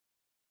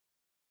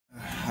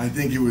I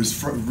think it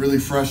was really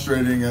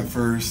frustrating at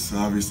first.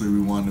 Obviously,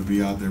 we wanted to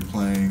be out there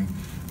playing,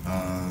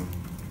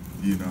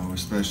 you know,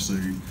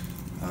 especially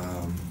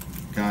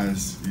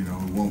guys, you know,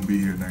 who won't be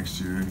here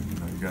next year. You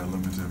know, you got a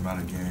limited amount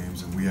of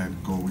games, and we had a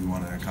goal we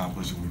wanted to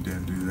accomplish, and we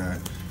didn't do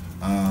that.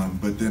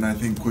 But then I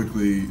think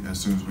quickly, as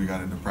soon as we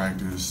got into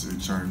practice,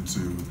 it turned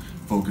to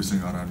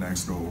focusing on our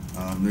next goal.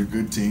 They're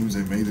good teams.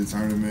 They made the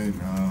tournament.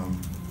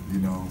 You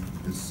know,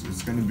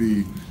 it's going to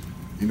be,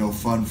 you know,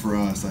 fun for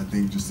us, I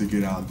think, just to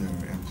get out there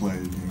and play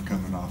again,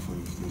 coming off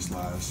of this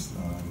last,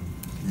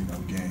 you know,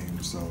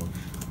 game. So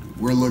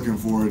we're looking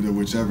forward to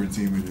whichever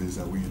team it is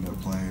that we end up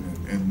playing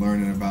and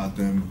learning about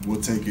them.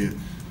 We'll take it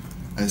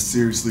as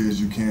seriously as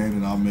you can,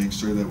 and I'll make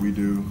sure that we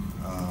do,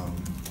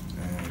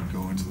 and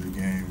go into the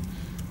game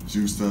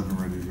juiced up and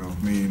ready to go.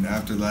 I mean,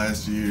 after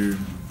last year,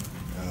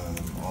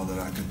 all that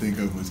I could think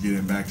of was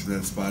getting back to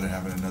that spot and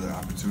having another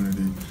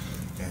opportunity.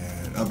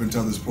 And up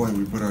until this point,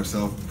 we put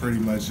ourselves pretty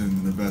much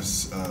in the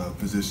best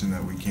position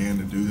that we can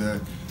to do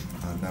that.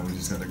 Now we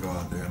just got to go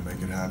out there and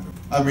make it happen.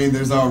 I mean,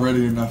 there's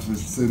already enough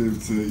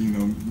incentive to, you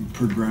know,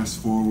 progress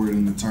forward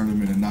in the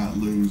tournament and not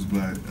lose.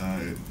 But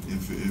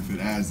if it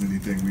adds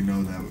anything, we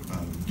know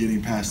that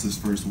getting past this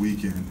first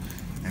weekend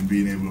and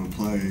being able to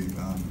play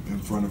in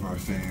front of our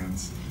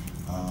fans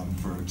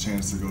for a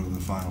chance to go to the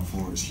Final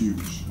Four is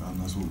huge.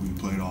 That's what we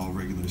played all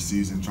regular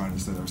season, trying to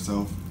set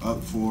ourselves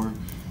up for.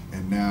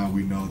 And now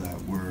we know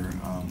that we're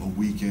a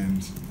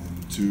weekend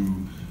and two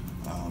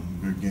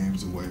good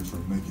games away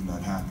from making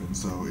that happen.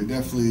 So it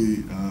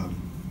definitely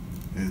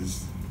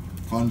is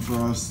fun for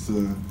us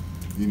to,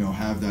 you know,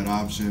 have that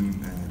option,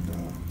 and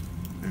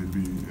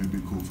it'd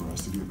be cool for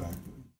us to get back.